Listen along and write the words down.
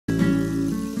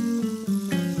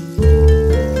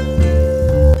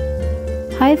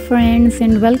Hi friends,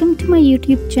 and welcome to my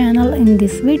YouTube channel. In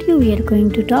this video we are going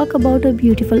to talk about a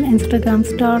beautiful Instagram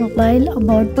star Layal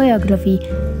about biography.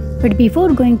 But before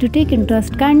going to take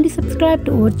interest, kindly subscribe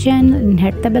to our channel and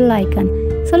hit the bell icon.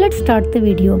 So let's start the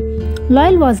video.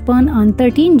 Layal was born on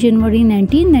 13 January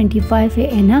 1995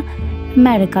 in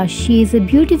America. She is a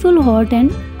beautiful, hot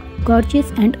and gorgeous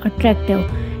and attractive.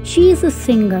 She is a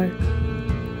singer.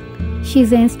 She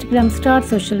is an Instagram star,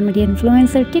 social media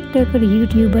influencer, TikToker,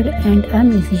 YouTuber and a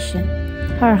musician.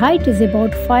 Her height is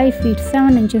about 5 feet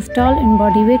 7 inches tall and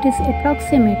body weight is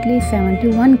approximately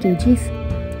 71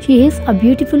 kgs. She has a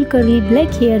beautiful curly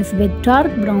black hairs with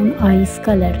dark brown eyes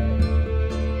color.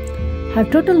 Her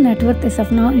total net worth as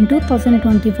of now in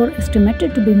 2024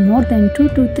 estimated to be more than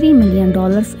 $2 to $3 million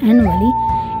annually.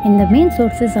 And the main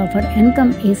sources of her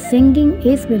income is singing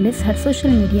as well as her social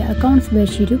media accounts where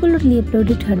she regularly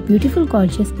uploaded her beautiful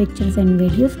gorgeous pictures and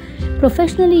videos.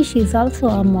 Professionally, she is also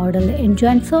a model and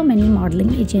joined so many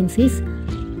modeling agencies.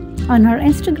 On her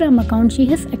Instagram account, she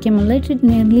has accumulated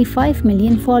nearly 5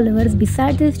 million followers.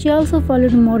 Besides this, she also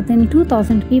followed more than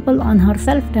 2,000 people on her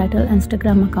self-titled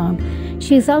Instagram account.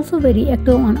 She is also very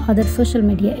active on other social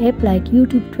media apps like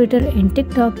YouTube, Twitter and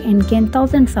TikTok and gained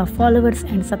thousands of followers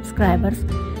and subscribers.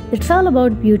 It's all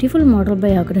about beautiful model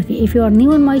biography. If you are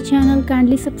new on my channel,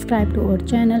 kindly subscribe to our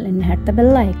channel and hit the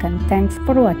bell icon. Thanks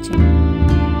for watching.